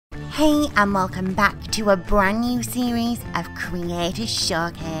Hey and welcome back to a brand new series of Creator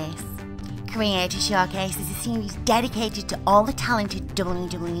Showcase. Creator Showcase is a series dedicated to all the talented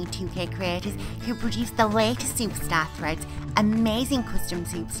WWE 2K creators who produce the latest superstar threads, amazing custom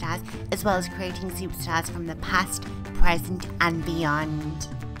superstars, as well as creating superstars from the past, present and beyond.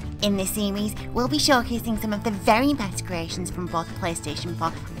 In this series, we'll be showcasing some of the very best creations from both PlayStation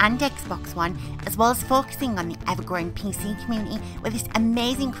 4 and Xbox One, as well as focusing on the ever-growing PC community with its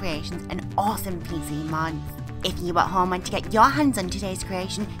amazing creations and awesome PC mods. If you at home want to get your hands on today's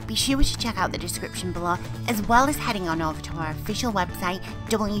creation, be sure to check out the description below, as well as heading on over to our official website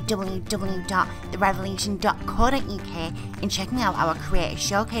www.revelleution.co.uk and checking out our Creator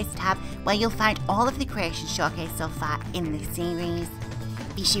Showcase tab, where you'll find all of the creations showcased so far in this series.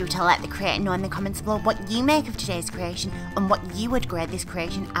 Be sure to let the creator know in the comments below what you make of today's creation and what you would grade this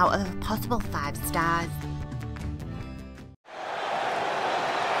creation out of a possible 5 stars.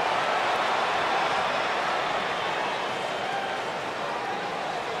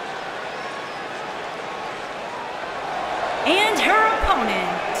 And her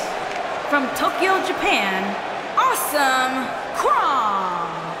opponent, from Tokyo, Japan, Awesome Kharma.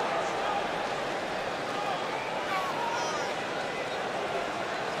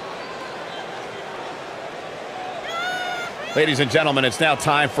 Ladies and gentlemen, it's now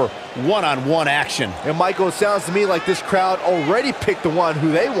time for one-on-one action. And Michael, it sounds to me like this crowd already picked the one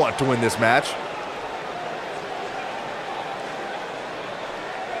who they want to win this match.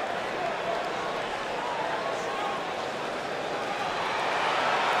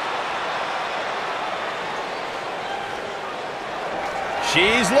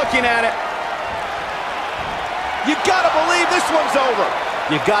 She's looking at it. You gotta believe this one's over.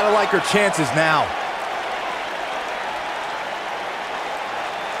 You gotta like her chances now.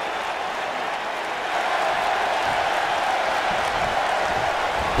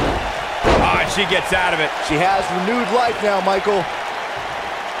 She gets out of it. She has renewed life now, Michael.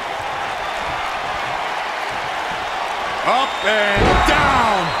 Up and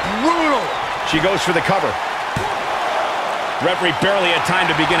down. Brutal. She goes for the cover. Referee barely had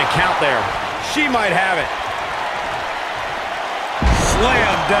time to begin a count there. She might have it.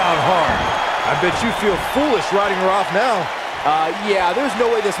 Slam down hard. I bet you feel foolish riding her off now. Yeah, there's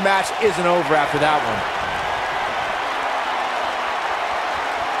no way this match isn't over after that one.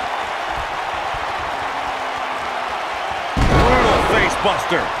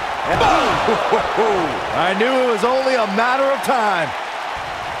 Buster. I knew it was only a matter of time.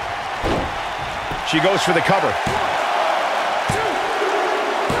 She goes for the cover.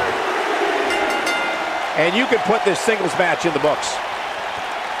 And you can put this singles match in the books.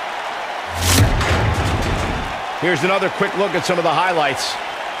 Here's another quick look at some of the highlights.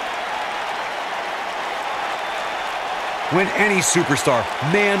 When any superstar,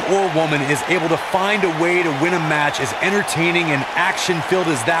 man or woman, is able to find a way to win a match as entertaining and action-filled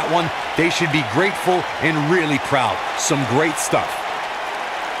as that one, they should be grateful and really proud. Some great stuff.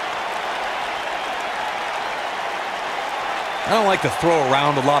 I don't like to throw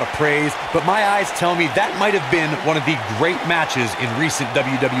around a lot of praise, but my eyes tell me that might have been one of the great matches in recent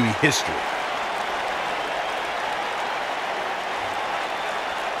WWE history.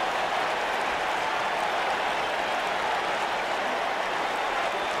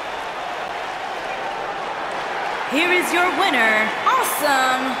 Here is your winner,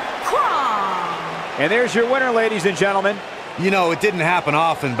 Awesome Kharma. And there's your winner, ladies and gentlemen. You know, it didn't happen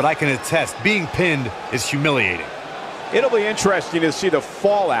often, but I can attest, being pinned is humiliating. It'll be interesting to see the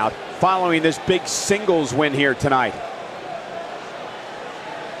fallout following this big singles win here tonight.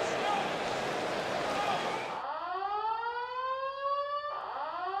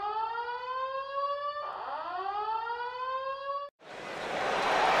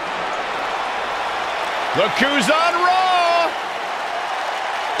 Look who's on Raw!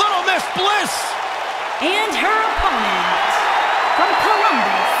 Little Miss Bliss! And her opponent, from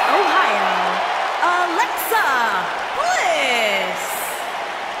Columbus, Ohio, Alexa Bliss.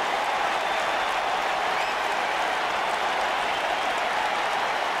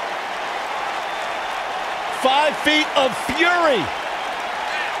 "5 feet of fury."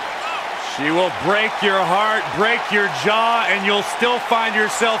 She will break your heart, break your jaw, and you'll still find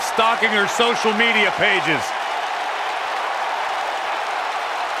yourself stalking her social media pages.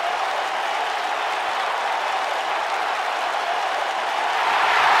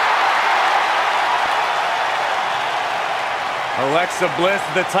 Alexa Bliss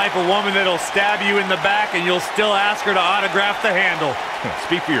is the type of woman that'll stab you in the back and you'll still ask her to autograph the handle.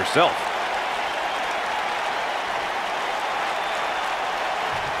 Speak for yourself.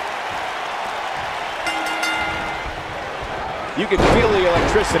 You can feel the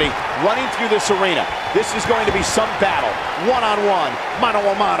electricity running through this arena. This is going to be some battle. One-on-one,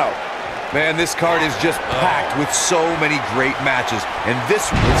 mano-a-mano. Man, this card is just packed with so many great matches. And this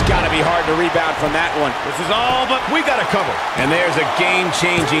It's got to be hard to rebound from that one. This is all but we got to cover. And there's a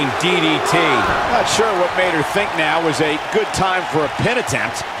game-changing DDT. Not sure what made her think now was a good time for a pin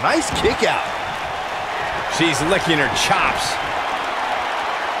attempt. Nice kick out. She's licking her chops.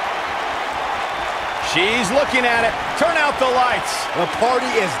 She's looking at it. Turn out the lights. The party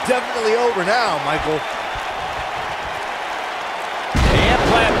is definitely over now, Michael.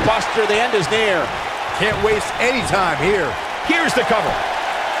 Implant buster, the end is near. Can't waste any time here. Here's the cover.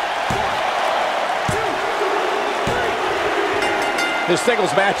 This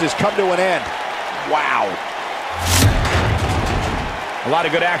singles match has come to an end. Wow. A lot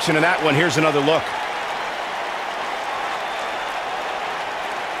of good action in that one. Here's another look.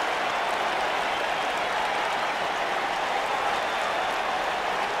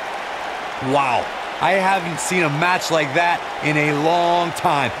 Wow, I haven't seen a match like that in a long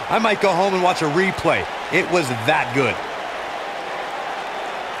time. I might go home and watch a replay. It was that good.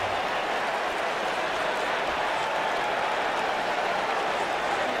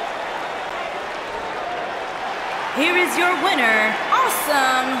 Here is your winner,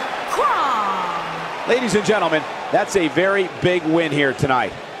 Awesome Kharma. Ladies and gentlemen, that's a very big win here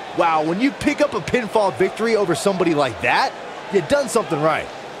tonight. Wow, when you pick up a pinfall victory over somebody like that, you've done something right.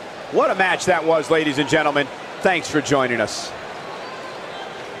 What a match that was, ladies and gentlemen. Thanks for joining us.